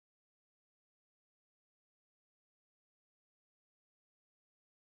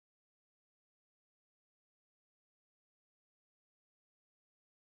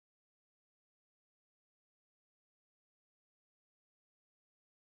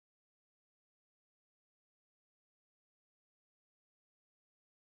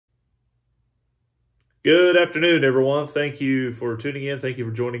Good afternoon, everyone. Thank you for tuning in. Thank you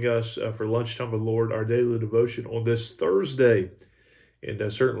for joining us for Lunchtime with the Lord, our daily devotion on this Thursday.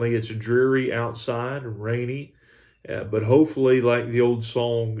 And certainly it's dreary outside, rainy, but hopefully, like the old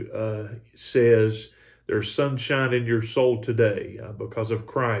song says, there's sunshine in your soul today because of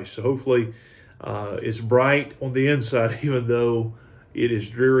Christ. So hopefully it's bright on the inside, even though it is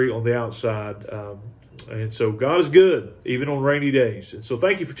dreary on the outside. And so God is good, even on rainy days. And so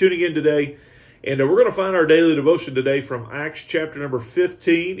thank you for tuning in today. And we're going to find our daily devotion today from Acts chapter number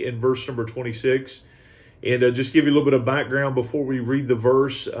 15 and verse number 26. And just give you a little bit of background before we read the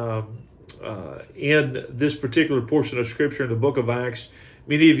verse. In this particular portion of Scripture in the book of Acts,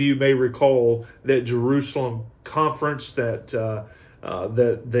 many of you may recall that Jerusalem conference that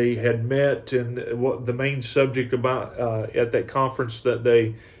they had met, and what the main subject about at that conference that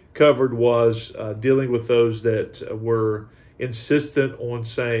they covered was dealing with those that were insistent on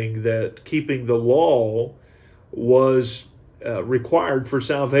saying that keeping the law was required for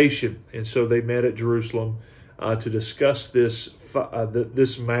salvation. And so they met at Jerusalem to discuss this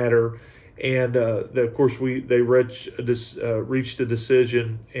matter. And of course, they reached a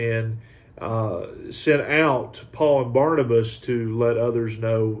decision and sent out Paul and Barnabas to let others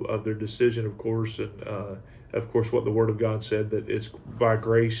know of their decision, of course, and of course what the Word of God said, that it's by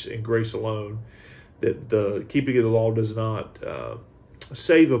grace and grace alone, that the keeping of the law does not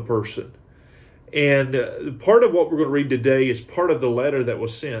save a person. And part of what we're going to read today is part of the letter that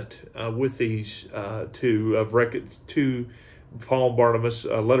was sent with these to Paul and Barnabas,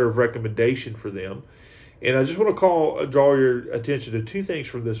 a letter of recommendation for them. And I just want to draw your attention to two things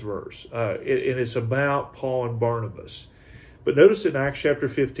from this verse. And it's about Paul and Barnabas. But notice in Acts chapter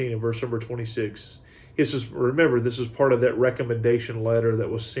 15 and verse number 26, remember, this is part of that recommendation letter that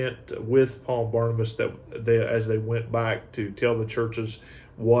was sent with Paul and Barnabas as they went back to tell the churches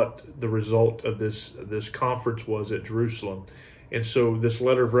what the result of this conference was at Jerusalem. And so this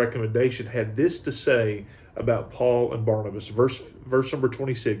letter of recommendation had this to say about Paul and Barnabas. Verse number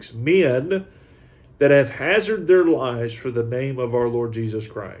 26, men that have hazarded their lives for the name of our Lord Jesus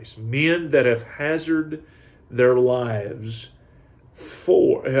Christ. Men that have hazarded their lives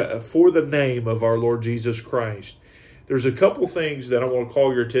for the name of our Lord Jesus Christ. There's a couple things that I want to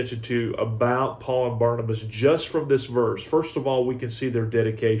call your attention to about Paul and Barnabas just from this verse. First of all, we can see their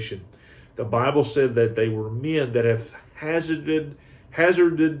dedication. The Bible said that they were men that have hazarded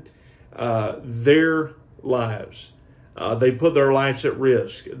their lives. They put their lives at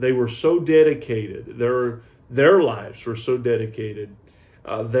risk. They were so dedicated. Their lives were so dedicated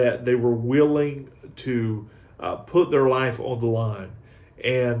that they were willing to put their life on the line.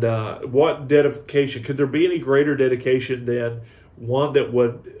 And what dedication? Could there be any greater dedication than one that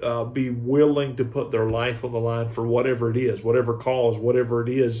would be willing to put their life on the line for whatever it is, whatever cause, whatever it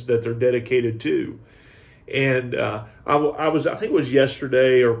is that they're dedicated to? And I think it was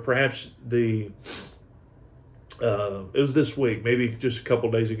yesterday, or perhaps it was this week, maybe just a couple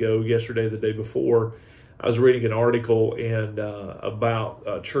days ago, yesterday, the day before, I was reading an article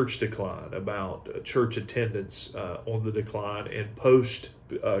about church decline, about church attendance on the decline, and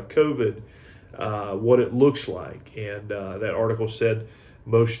post-COVID, what it looks like. And that article said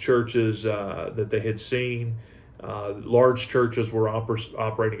most churches that they had seen, large churches were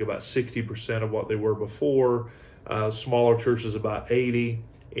operating about 60% of what they were before, smaller churches about 80%,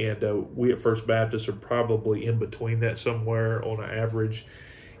 and we at First Baptist are probably in between that somewhere on an average.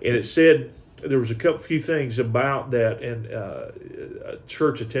 And it said there was a few things about that and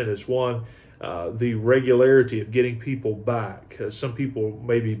church attendance. One, the regularity of getting people back. Some people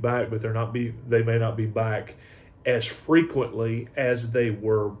may be back, but they may not be back as frequently as they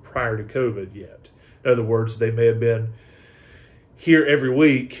were prior to COVID yet. In other words, they may have been here every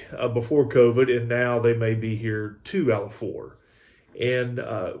week before COVID, and now they may be here 2 out of 4. And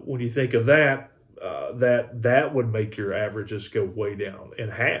when you think of that, that would make your averages go way down in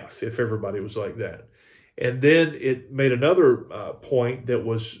half if everybody was like that. And then it made another point that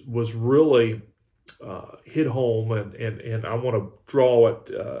was really hit home, and I want to draw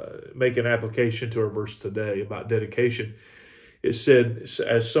it, make an application to our verse today about dedication. It said,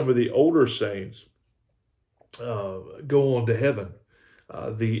 as some of the older saints go on to heaven,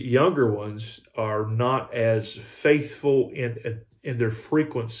 the younger ones are not as faithful in their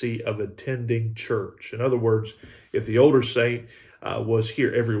frequency of attending church. In other words, if the older saint was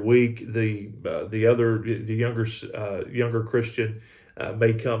here every week, the younger Christian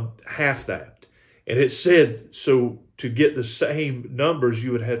may come half that. And it said, so to get the same numbers,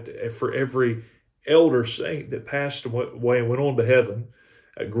 you would have to, for every elder saint that passed away and went on to heaven,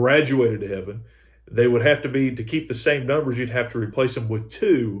 graduated to heaven, they would have to keep the same numbers, you'd have to replace them with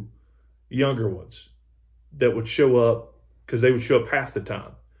 2 younger ones. that would show up, because they would show up half the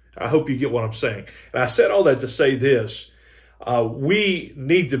time. I hope you get what I'm saying. And I said all that to say this. We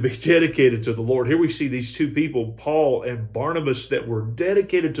need to be dedicated to the Lord. Here we see these two people, Paul and Barnabas, that were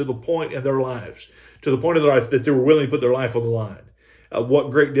dedicated to the point in their lives, to the point of their life that they were willing to put their life on the line.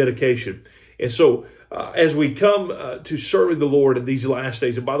 What great dedication. And so as we come to serving the Lord in these last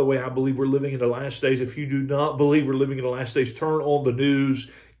days, and by the way, I believe we're living in the last days. If you do not believe we're living in the last days, turn on the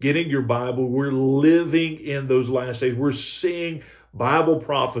news, get in your Bible. We're living in those last days. We're seeing Bible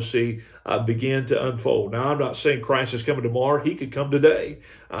prophecy begin to unfold. Now, I'm not saying Christ is coming tomorrow. He could come today.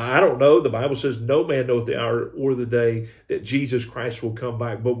 I don't know. The Bible says no man knoweth the hour or the day that Jesus Christ will come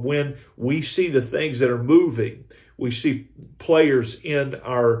back. But when we see the things that are moving, we see players in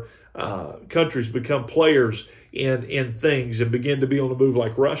our countries become players in things and begin to be on the move,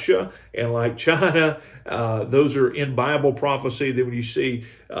 like Russia and like China. Those are in Bible prophecy. Then when you see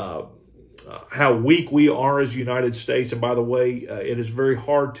how weak we are as United States, and by the way, it is very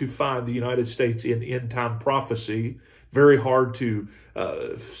hard to find the United States in end-time prophecy, very hard to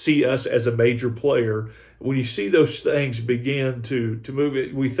see us as a major player. When you see those things begin to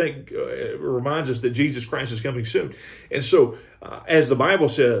move, we think it reminds us that Jesus Christ is coming soon. And so, as the Bible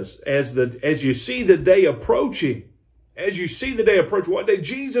says, as you see the day approaching, what day?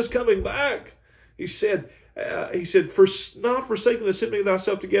 Jesus coming back. He said, for not forsaking the assembling of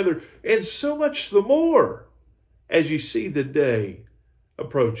thyself together, and so much the more as you see the day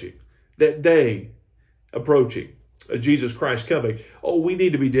approaching. That day approaching. Jesus Christ coming. Oh, we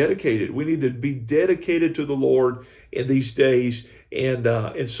need to be dedicated. We need to be dedicated to the Lord in these days. And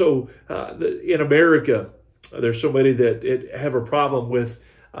so in America, there's so many that have a problem with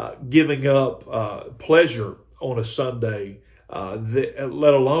giving up pleasure on a Sunday,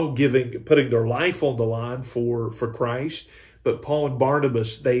 let alone putting their life on the line for Christ. But Paul and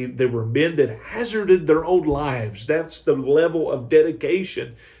Barnabas, they were men that hazarded their own lives. That's the level of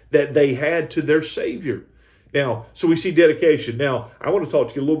dedication that they had to their Savior. Now, so we see dedication. Now, I want to talk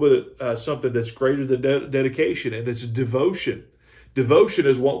to you a little bit of something that's greater than dedication, and it's devotion. Devotion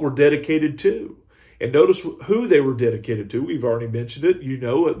is what we're dedicated to. And notice who they were dedicated to. We've already mentioned it. You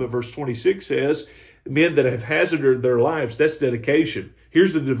know it, but verse 26 says, men that have hazarded their lives, that's dedication.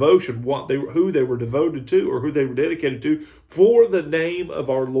 Here's the devotion, who they were devoted to, or who they were dedicated to, for the name of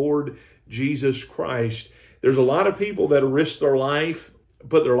our Lord Jesus Christ. There's a lot of people that risk their life,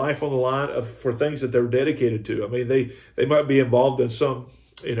 put their life on the line for things that they're dedicated to. I mean, they might be involved in some,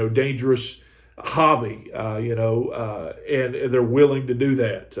 dangerous hobby, and they're willing to do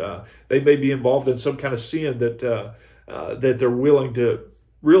that. They may be involved in some kind of sin that they're willing to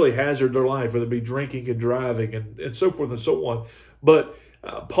really hazard their life, whether it be drinking and driving and so forth and so on. But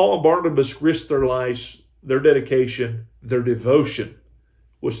Paul and Barnabas risked their lives, their dedication, their devotion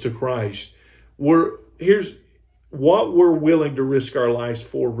was to Christ. Here's what we're willing to risk our lives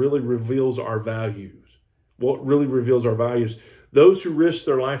for really reveals our values. What really reveals our values. Those who risk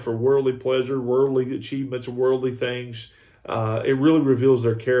their life for worldly pleasure, worldly achievements, worldly things, it really reveals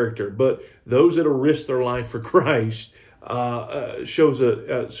their character. But those that will risk their life for Christ shows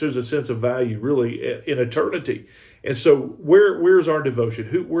a sense of value, really, in eternity. And so, where's our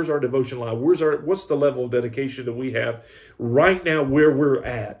devotion? Where's our devotion lie? What's the level of dedication that we have right now, where we're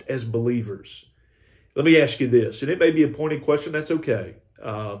at as believers? Let me ask you this, and it may be a pointed question. That's okay.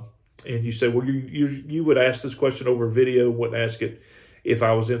 And you say, well, you would ask this question over video, wouldn't ask it if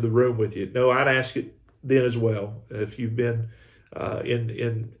I was in the room with you. No, I'd ask it then as well. If you've been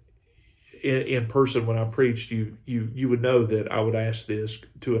in person when I preached, you would know that I would ask this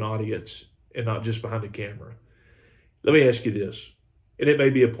to an audience and not just behind the camera. Let me ask you this, and it may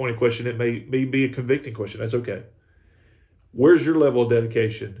be a pointed question. It may be a convicting question. That's okay. Where's your level of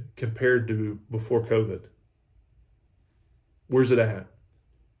dedication compared to before COVID? Where's it at?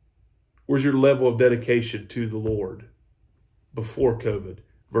 Where's your level of dedication to the Lord before COVID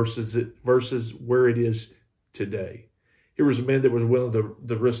versus where it is today? Here was a man that was willing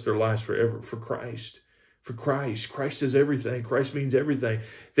to risk their lives forever for Christ. For Christ. Christ is everything. Christ means everything.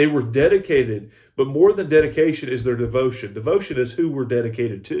 They were dedicated, but more than dedication is their devotion. Devotion is who we're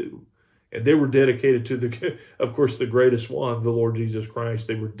dedicated to. And they were dedicated to, of course, the greatest one, the Lord Jesus Christ.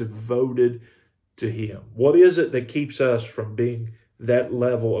 They were devoted to Him. What is it that keeps us from being that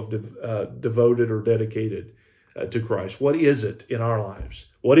level of devoted or dedicated to Christ? What is it in our lives?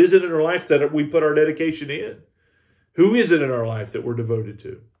 What is it in our life that we put our dedication in? Who is it in our life that we're devoted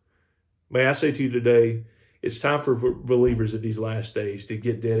to? May I say to you today, it's time for believers in these last days to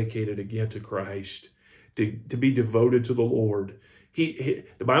get dedicated again to Christ, to be devoted to the Lord. The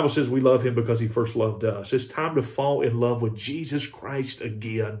Bible says we love Him because He first loved us. It's time to fall in love with Jesus Christ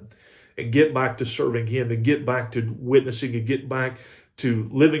again. and get back to serving Him and get back to witnessing and get back to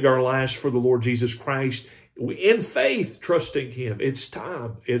living our lives for the Lord Jesus Christ in faith, trusting Him. It's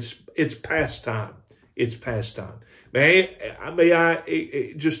time. It's past time. It's past time. May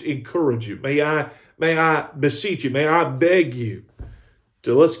I just encourage you. May I beseech you. May I beg you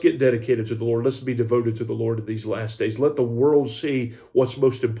to let's get dedicated to the Lord. Let's be devoted to the Lord in these last days. Let the world see what's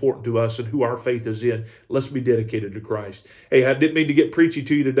most important to us and who our faith is in. Let's be dedicated to Christ. Hey, I didn't mean to get preachy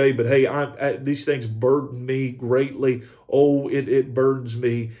to you today, but hey, these things burden me greatly. Oh, it burdens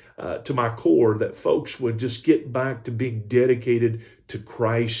me to my core that folks would just get back to being dedicated to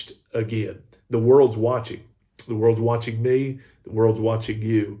Christ again. The world's watching. The world's watching me. The world's watching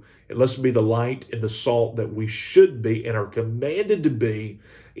you. And let's be the light and the salt that we should be and are commanded to be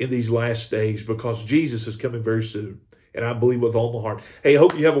in these last days, because Jesus is coming very soon. And I believe with all my heart. Hey, I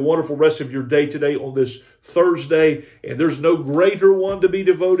hope you have a wonderful rest of your day today on this Thursday. And there's no greater one to be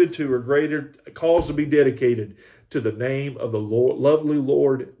devoted to or greater cause to be dedicated to the name of the Lord, lovely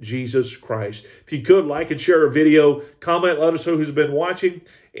Lord Jesus Christ. If you could, like and share a video, comment, let us know who's been watching.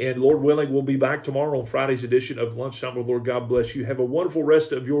 And Lord willing, we'll be back tomorrow on Friday's edition of Lunchtime with Lord. God bless you. Have a wonderful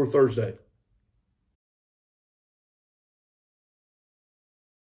rest of your Thursday.